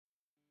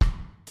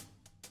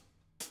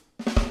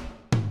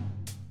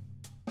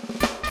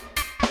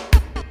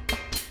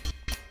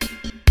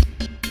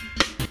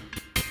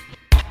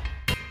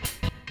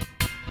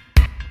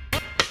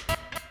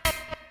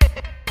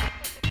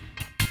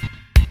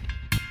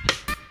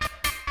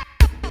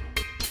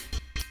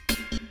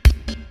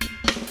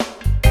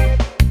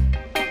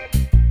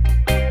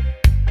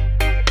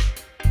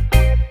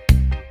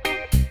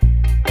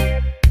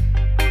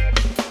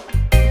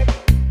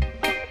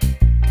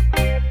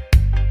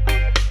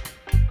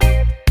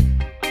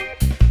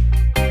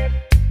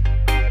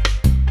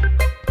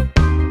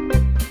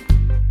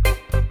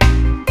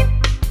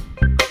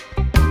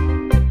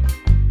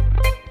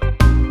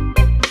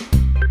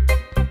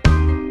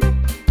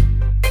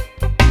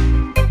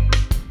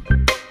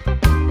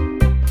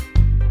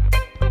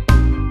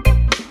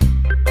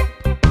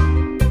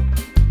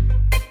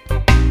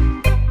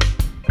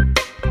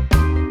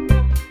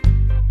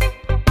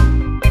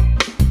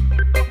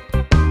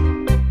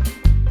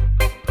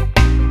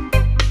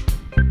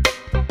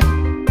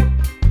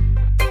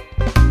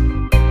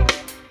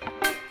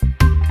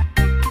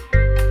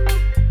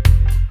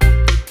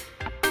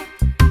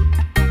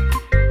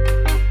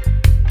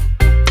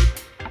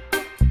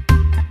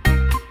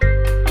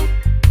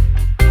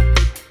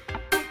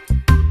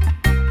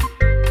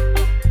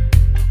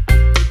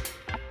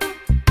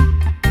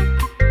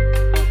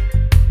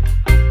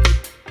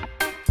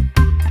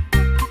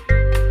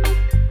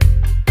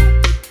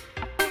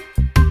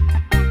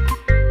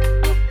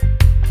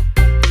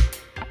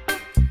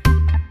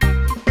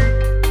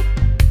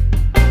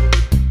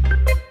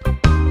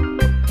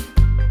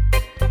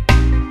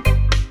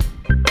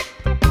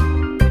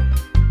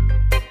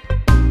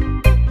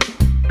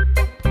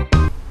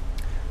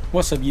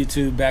What's up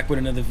YouTube, back with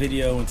another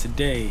video, and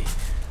today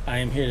I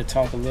am here to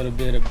talk a little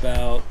bit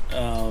about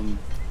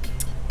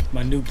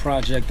my new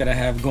project that I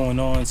have going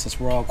on since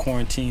we're all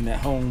quarantined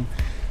at home.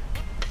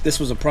 This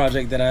was a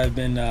project that I've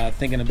been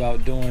thinking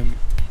about doing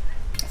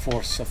for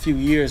a few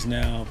years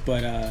now,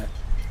 but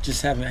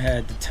just haven't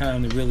had the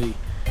time to really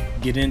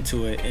get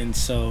into it. And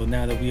so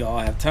now that we all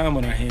have time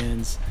on our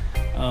hands,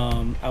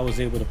 I was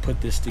able to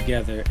put this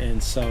together.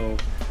 And so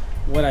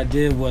what I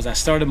did was I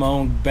started my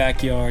own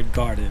backyard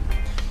garden.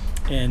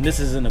 And this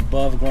is an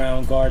above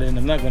ground garden.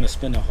 I'm not going to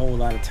spend a whole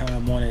lot of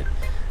time on it.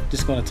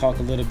 Just going to talk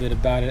a little bit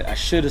about it. I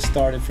should have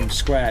started from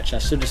scratch. I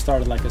should have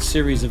started like a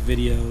series of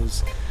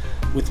videos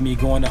with me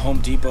going to Home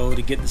Depot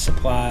to get the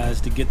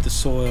supplies, to get the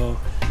soil,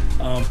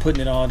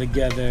 putting it all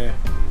together,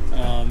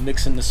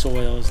 mixing the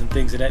soils and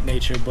things of that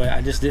nature. But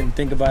I just didn't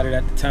think about it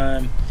at the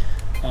time.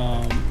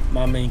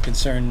 My main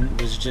concern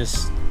was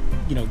just,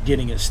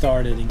 getting it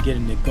started and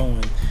getting it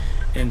going.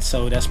 And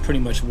so that's pretty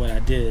much what I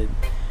did.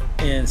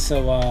 And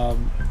so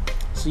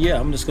yeah,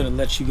 I'm just gonna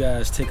let you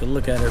guys take a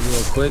look at it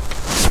real quick.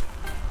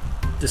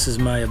 This is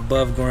my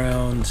above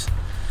ground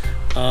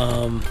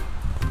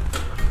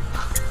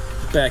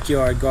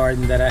backyard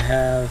garden that I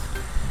have,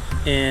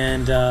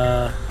 and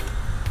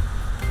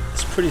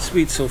it's pretty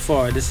sweet so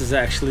far. This has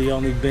actually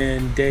only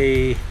been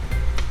I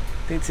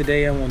think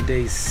today I'm on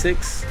day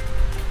 6,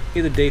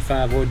 either day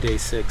 5 or day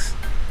 6,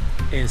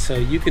 and so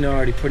you can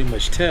already pretty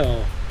much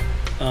tell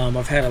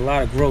I've had a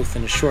lot of growth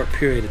in a short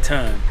period of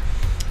time.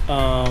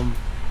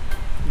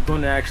 I'm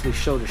going to actually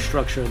show the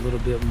structure a little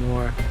bit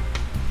more,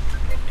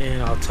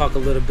 and I'll talk a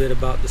little bit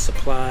about the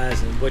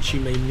supplies and what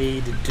you may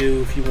need to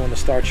do if you want to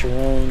start your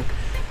own.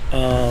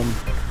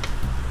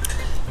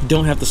 You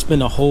don't have to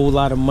spend a whole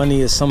lot of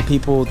money as some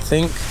people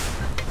think,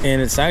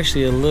 and it's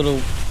actually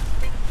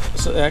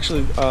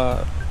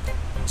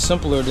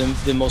simpler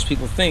than most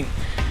people think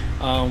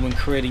when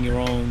creating your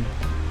own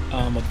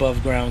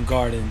above ground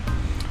garden.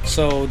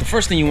 So the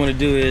first thing you want to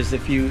do is,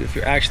 if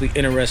you're actually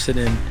interested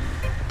in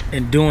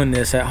doing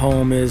this at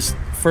home, is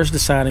first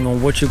deciding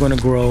on what you're going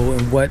to grow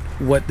and what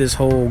this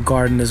whole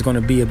garden is going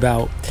to be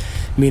about.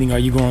 Meaning, are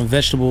you growing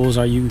vegetables?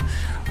 Are you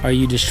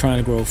just trying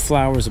to grow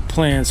flowers or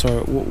plants,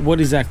 or what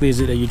exactly is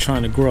it that you're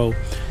trying to grow?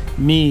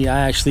 Me,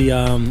 I actually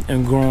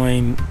am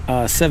growing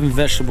 7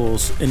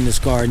 vegetables in this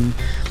garden.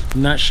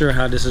 I'm not sure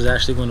how this is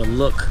actually going to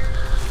look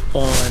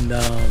on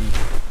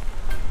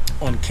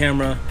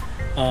camera,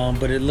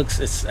 but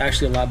it's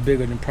actually a lot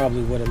bigger than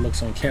probably what it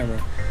looks on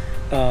camera.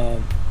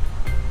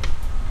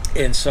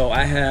 And so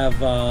I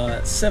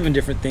have 7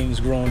 different things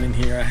growing in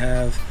here. I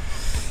have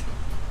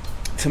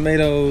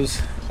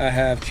tomatoes, I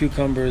have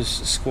cucumbers,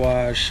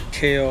 squash,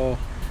 kale,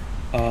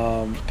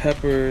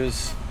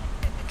 peppers,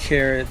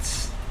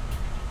 carrots,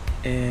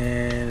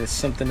 and it's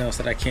something else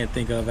that I can't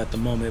think of at the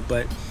moment.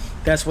 But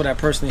that's what I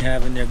personally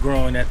have in there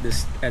growing at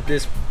this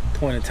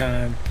point in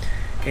time,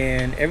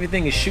 and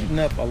everything is shooting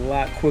up a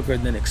lot quicker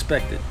than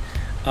expected.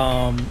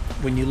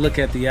 When you look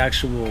at the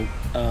actual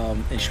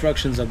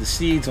instructions of the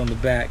seeds on the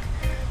back,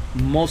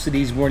 most of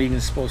these weren't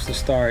even supposed to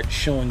start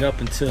showing up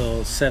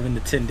until 7 to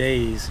 10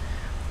 days,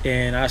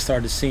 and I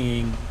started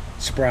seeing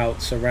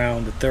sprouts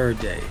around the 3rd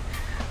day.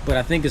 But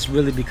I think it's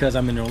really because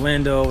I'm in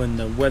Orlando and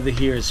the weather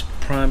here is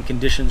prime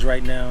conditions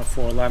right now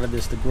for a lot of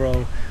this to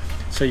grow.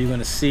 So you're going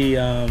to see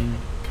from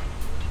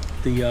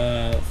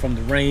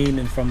the rain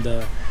and from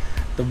the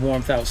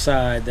warmth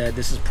outside that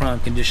this is prime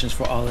conditions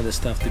for all of this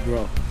stuff to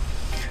grow.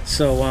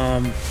 So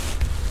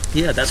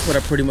yeah, that's what I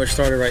pretty much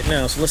started right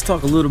now. So let's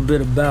talk a little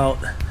bit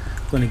about,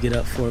 I'm going to get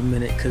up for a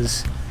minute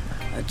because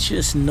I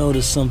just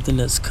noticed something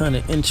that's kind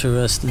of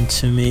interesting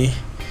to me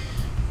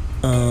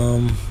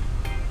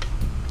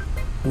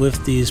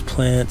with these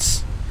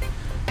plants.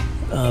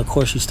 Of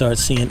course you start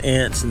seeing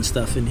ants and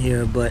stuff in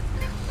here, but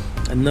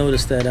I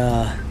noticed that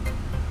I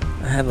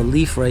have a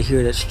leaf right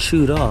here that's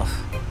chewed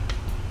off,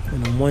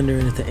 and I'm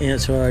wondering if the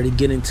ants are already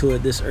getting to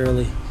it this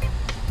early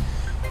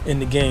in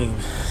the game.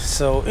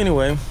 So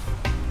anyway,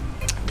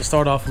 to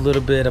start off a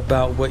little bit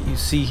about what you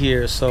see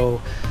here.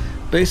 So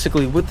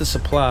basically, with the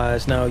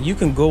supplies, now you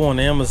can go on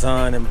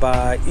Amazon and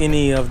buy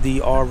any of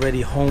the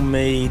already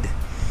homemade,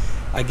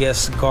 I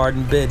guess,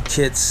 garden bed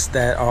kits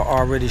that are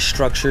already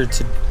structured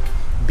to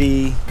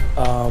be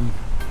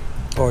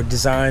or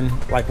designed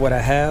like what I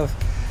have.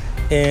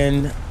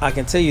 And I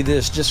can tell you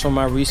this, just from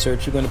my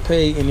research, you're going to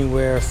pay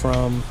anywhere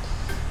from,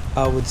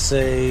 I would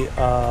say,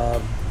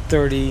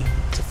 30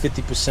 to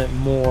 50%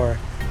 more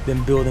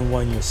than building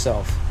one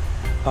yourself.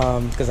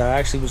 Because I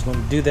actually was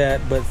going to do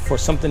that, but for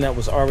something that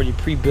was already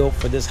pre-built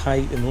for this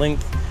height and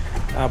length,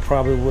 I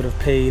probably would have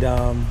paid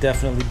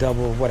definitely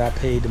double what I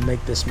paid to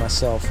make this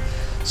myself.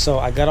 So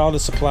I got all the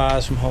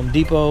supplies from Home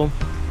Depot.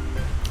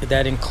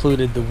 That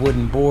included the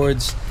wooden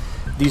boards.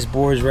 These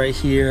boards right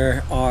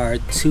here are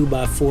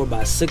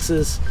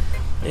 2x4x6s,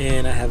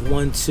 and I have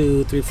 1,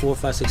 2, 3, 4,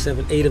 5, 6,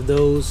 7, 8 of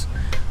those.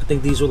 I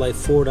think these were like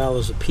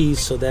 $4 a piece,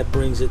 so that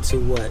brings it to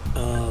what,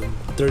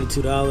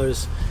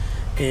 $32.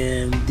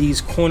 And these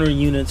corner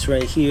units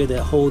right here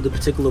that hold the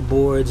particular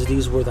boards,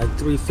 these were like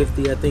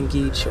 $3.50 I think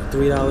each, or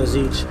 $3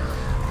 each.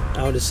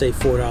 I'll just say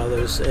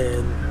 $4.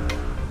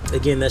 And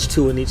again, that's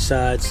 2 on each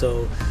side,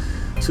 so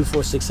 2,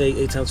 4, 6,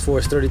 8 times 4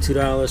 is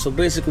 $32. So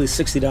basically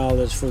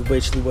 $60 for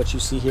basically what you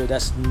see here.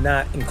 That's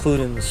not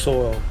including the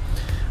soil.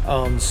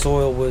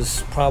 Soil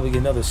was probably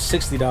another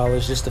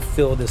 $60 just to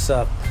fill this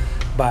up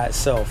by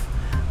itself.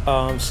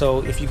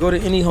 So if you go to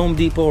any Home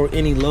Depot or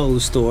any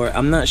Lowe's store,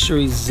 I'm not sure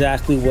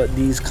exactly what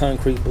these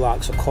concrete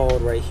blocks are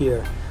called right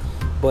here,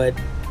 but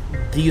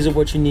these are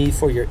what you need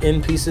for your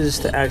end pieces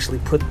to actually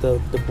put the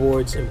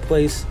boards in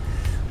place.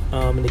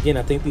 And again,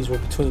 I think these were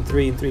between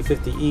 $3 and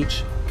 $3.50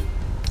 each.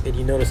 And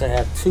you notice I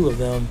have 2 of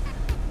them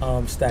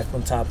stacked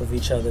on top of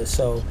each other.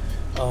 So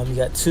you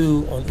got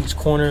 2 on each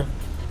corner.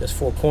 There's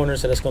 4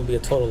 corners, so that's going to be a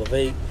total of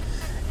 8.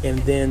 And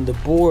then the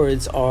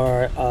boards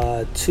are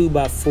 2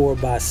 by 4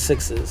 by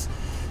 6s.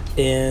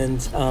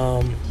 And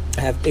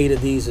I have 8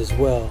 of these as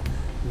well.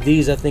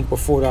 These I think were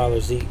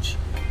 $4 each.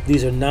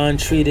 These are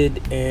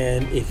non-treated,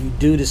 and if you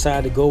do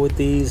decide to go with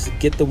these,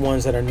 get the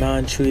ones that are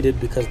non-treated,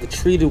 because the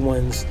treated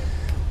ones,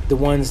 the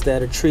ones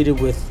that are treated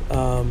with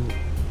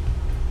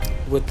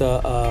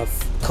the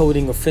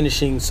coating or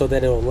finishing so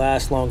that it'll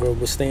last longer,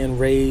 withstand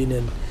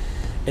rain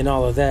and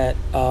all of that,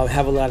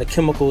 have a lot of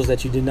chemicals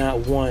that you do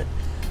not want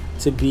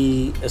to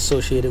be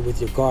associated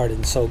with your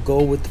garden. So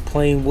go with the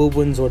plain wood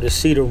ones or the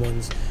cedar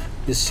ones.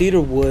 The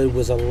cedar wood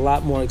was a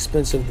lot more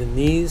expensive than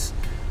these,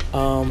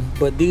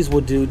 but these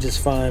will do just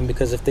fine,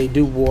 because if they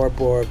do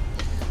warp or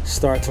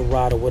start to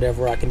rot or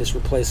whatever, I can just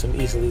replace them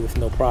easily with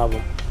no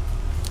problem.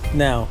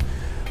 Now,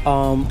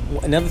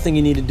 another thing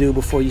you need to do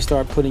before you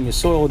start putting your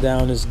soil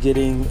down is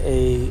getting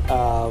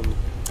I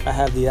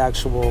have the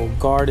actual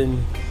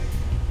garden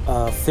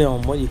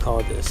film. What do you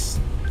call this?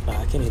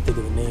 I can't even think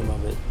of the name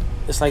of it.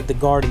 It's like the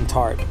garden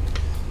tarp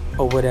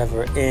or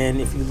whatever. And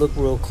if you look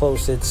real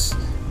close, it's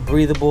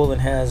breathable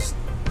and has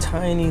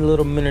tiny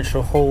little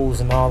miniature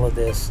holes in all of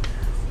this.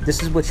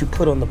 This is what you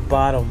put on the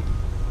bottom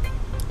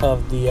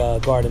of the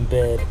garden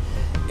bed,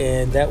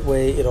 and that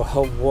way it'll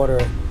help water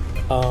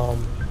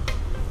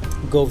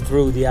go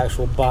through the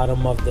actual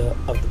bottom of the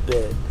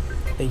bed.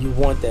 And you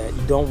want that.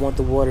 You don't want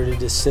the water to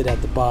just sit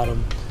at the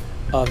bottom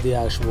of the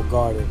actual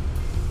garden.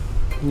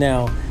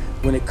 Now,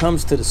 when it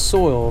comes to the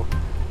soil,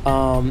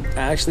 I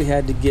actually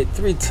had to get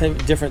 3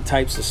 different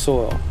types of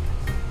soil.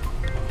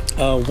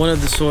 One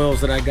of the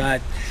soils that I got,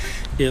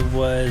 it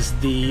was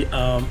the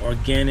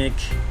organic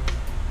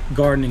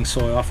gardening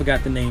soil. I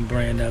forgot the name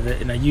brand of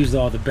it, and I used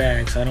all the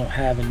bags, so I don't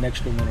have an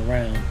extra one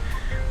around.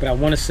 But I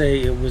want to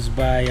say it was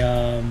by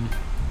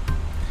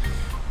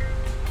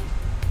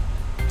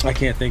I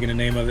can't think of the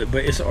name of it,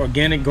 but it's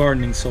organic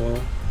gardening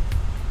soil.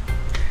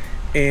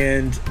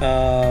 And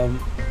I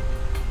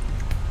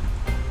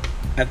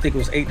think it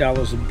was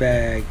 $8 a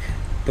bag,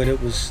 but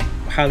it was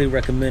highly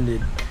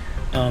recommended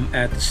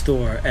at the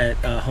store at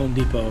Home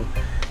Depot.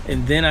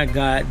 And then I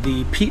got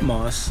the peat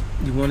moss.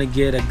 You want to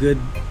get a good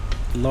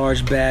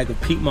large bag of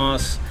peat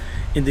moss,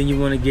 and then you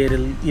want to get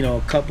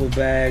a couple of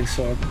bags,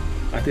 or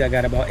I think I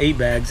got about 8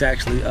 bags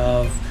actually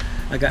I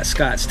got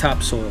Scott's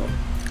Topsoil,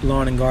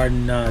 lawn and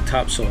garden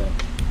topsoil.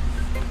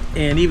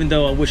 And even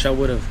though I wish I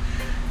would have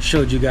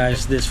showed you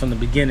guys this from the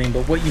beginning,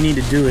 but what you need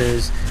to do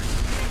is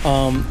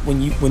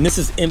when this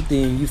is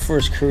empty and you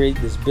first create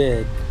this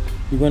bed,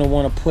 you're going to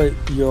want to put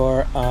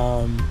your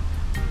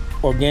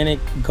organic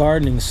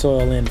gardening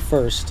soil in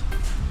first,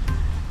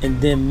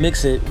 and then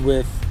mix it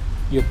with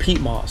your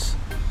peat moss.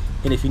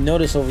 And if you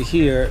notice over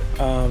here,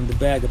 the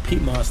bag of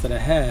peat moss that I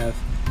have,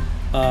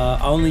 I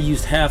only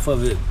used half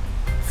of it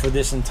for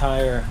this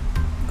entire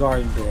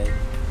garden bed,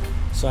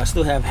 so I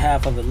still have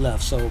half of it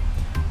left. So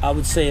I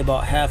would say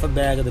about half a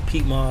bag of the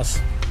peat moss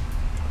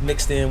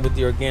mixed in with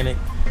the organic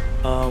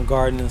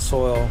gardening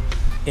soil,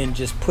 and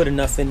just put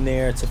enough in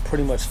there to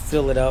pretty much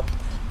fill it up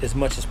as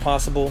much as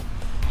possible.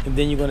 And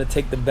then you're going to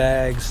take the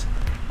bags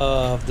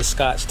of the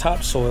Scotch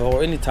topsoil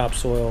or any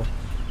topsoil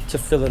to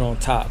fill it on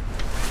top.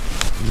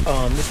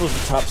 This was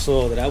the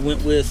topsoil that I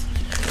went with.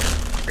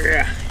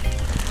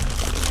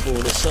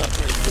 Pull this up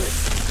real quick.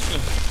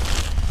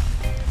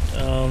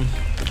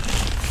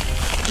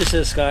 This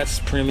is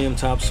Scotch premium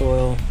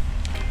topsoil,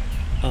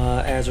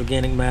 adds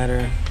organic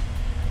matter,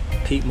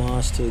 peat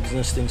moss to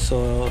existing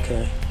soil.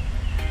 Okay,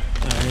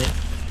 all right.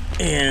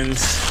 And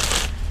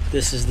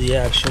this is the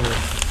actual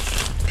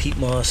peat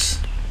moss.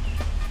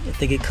 I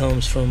think it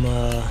comes from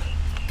I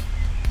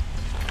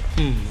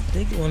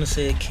think I want to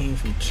say it came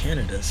from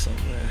Canada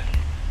somewhere.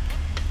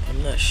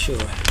 I'm not sure.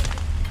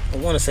 I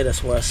want to say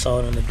that's where I saw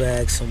it on the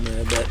bag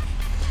somewhere, but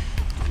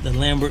the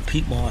Lambert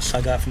peat moss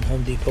I got from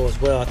Home Depot as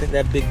well. I think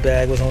that big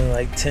bag was only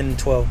like 10,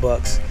 12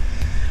 bucks.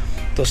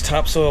 Those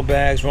topsoil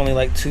bags were only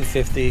like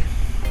 $2.50,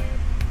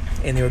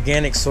 and the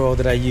organic soil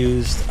that I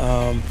used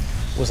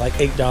was like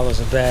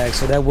 $8 a bag,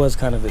 so that was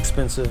kind of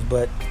expensive,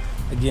 but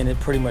again, it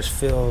pretty much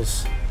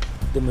fills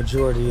the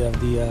majority of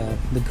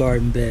the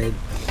garden bed.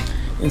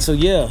 And so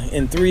yeah,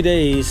 in 3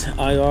 days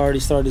I already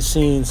started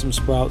seeing some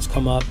sprouts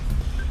come up,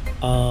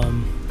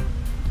 and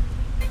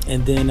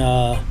then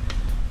a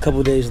couple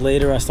of days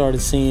later I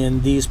started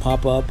seeing these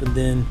pop up, and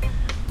then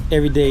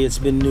every day it's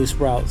been new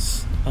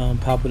sprouts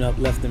popping up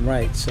left and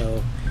right.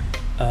 So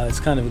it's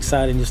kind of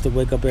exciting just to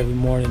wake up every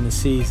morning and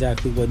see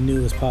exactly what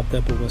new has popped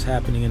up and what's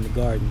happening in the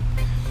garden.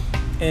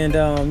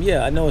 And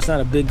yeah, I know it's not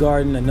a big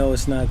garden. I know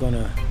it's not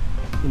gonna,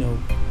 you know,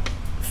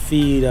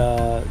 feed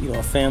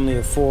a family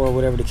of 4 or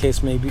whatever the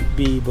case may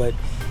be, but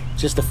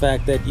just the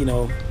fact that, you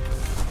know,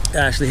 I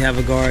actually have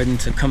a garden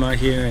to come out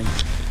here and,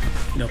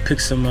 you know, pick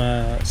some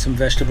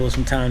vegetables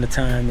from time to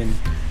time, and,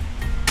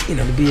 you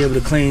know, to be able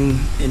to claim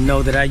and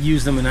know that I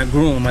use them and I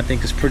grew them, I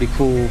think is pretty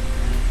cool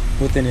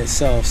within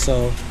itself.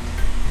 So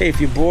hey, if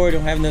you're bored,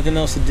 don't have nothing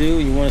else to do,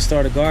 you want to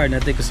start a garden, I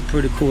think it's a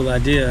pretty cool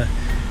idea.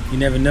 You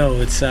never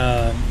know. It's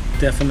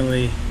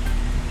definitely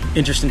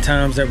interesting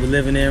times that we're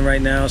living in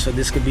right now, so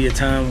this could be a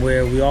time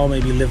where we all may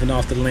be living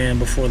off the land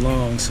before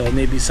long. So it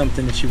may be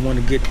something that you want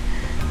to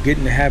get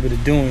in the habit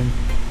of doing.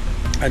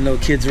 I know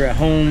kids are at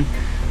home,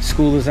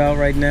 school is out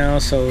right now,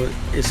 so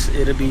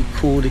it'll be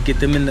cool to get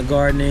them into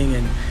gardening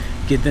and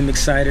get them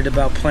excited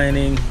about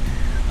planting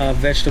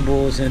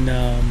vegetables and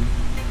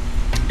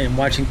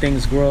watching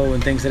things grow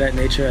and things of that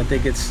nature. I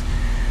think it's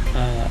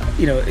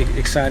you know,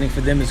 exciting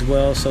for them as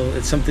well. So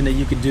it's something that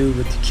you could do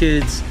with the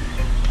kids.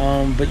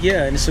 But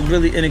yeah, and it's a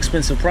really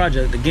inexpensive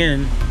project.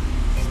 Again,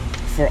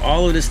 for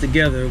all of this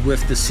together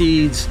with the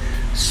seeds,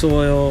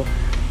 soil,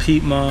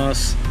 peat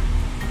moss,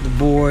 the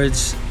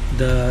boards,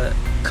 the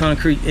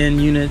concrete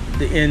end unit,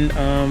 the end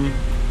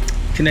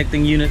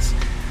connecting units,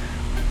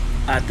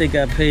 I think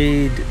I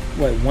paid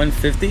what,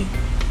 150, you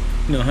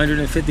know,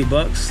 150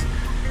 bucks,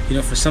 you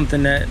know, for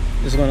something that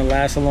is going to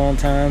last a long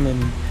time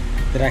and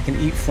that I can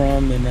eat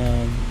from, and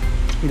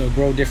you know,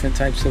 grow different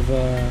types of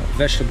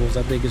vegetables.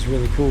 I think is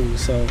really cool.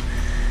 So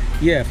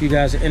yeah, if you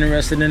guys are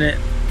interested in it,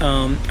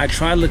 I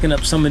tried looking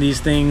up some of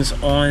these things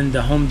on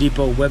the Home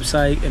Depot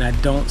website and I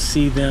don't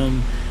see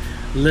them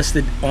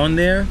listed on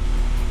there.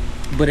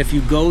 But if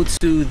you go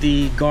to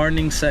the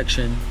gardening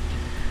section,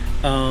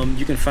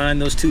 you can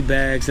find those 2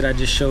 bags that I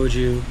just showed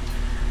you,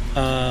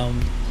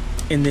 and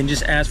then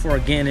just ask for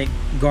organic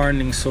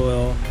gardening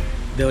soil.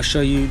 They'll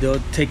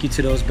take you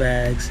to those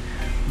bags.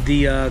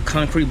 The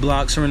concrete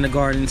blocks are in the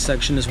garden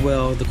section as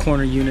well, the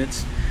corner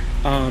units.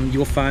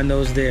 You'll find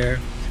those there.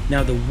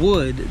 Now the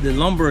wood, the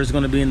lumber is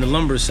going to be in the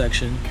lumber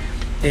section,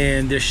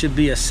 and there should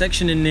be a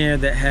section in there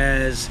that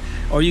has,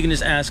 or you can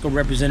just ask a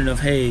representative,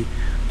 hey,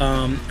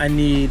 I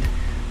need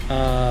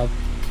 8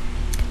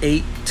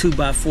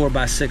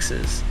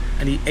 2x4x6s.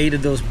 I need 8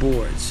 of those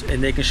boards,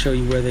 and they can show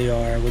you where they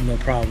are with no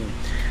problem.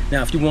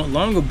 Now if you want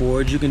longer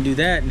boards, you can do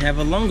that and have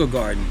a longer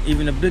garden,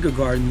 even a bigger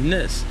garden than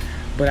this.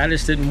 But I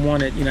just didn't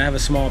want it, you know, I have a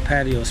small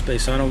patio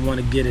space, so I don't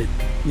want to get it,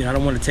 you know, I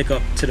don't want to take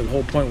up to the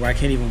whole point where I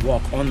can't even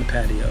walk on the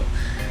patio.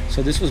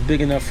 So this was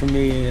big enough for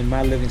me in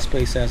my living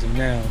space as of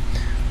now.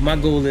 My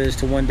goal is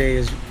to one day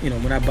is, you know,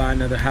 when I buy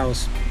another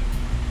house,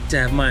 to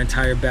have my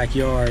entire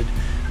backyard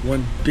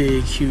one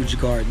big, huge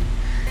garden.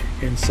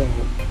 And so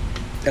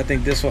I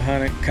think this will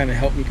kind of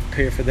help me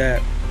prepare for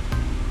that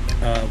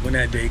when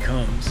that day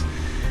comes.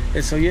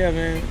 And so yeah,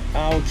 man,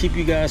 I'll keep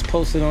you guys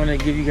posted on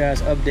it, give you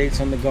guys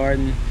updates on the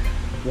garden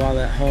while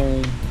at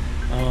home.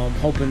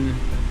 Hoping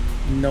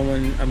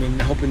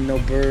no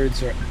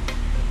birds or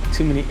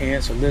too many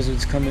ants or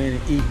lizards come in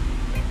and eat,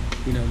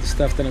 you know, the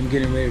stuff that I'm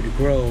getting ready to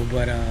grow.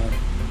 But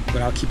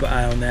I'll keep an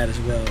eye on that as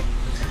well.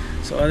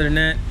 So other than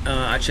that,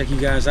 I'll check you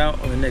guys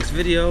out on the next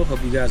video.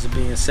 Hope you guys are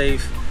being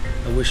safe.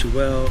 I wish you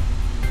well.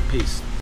 Peace.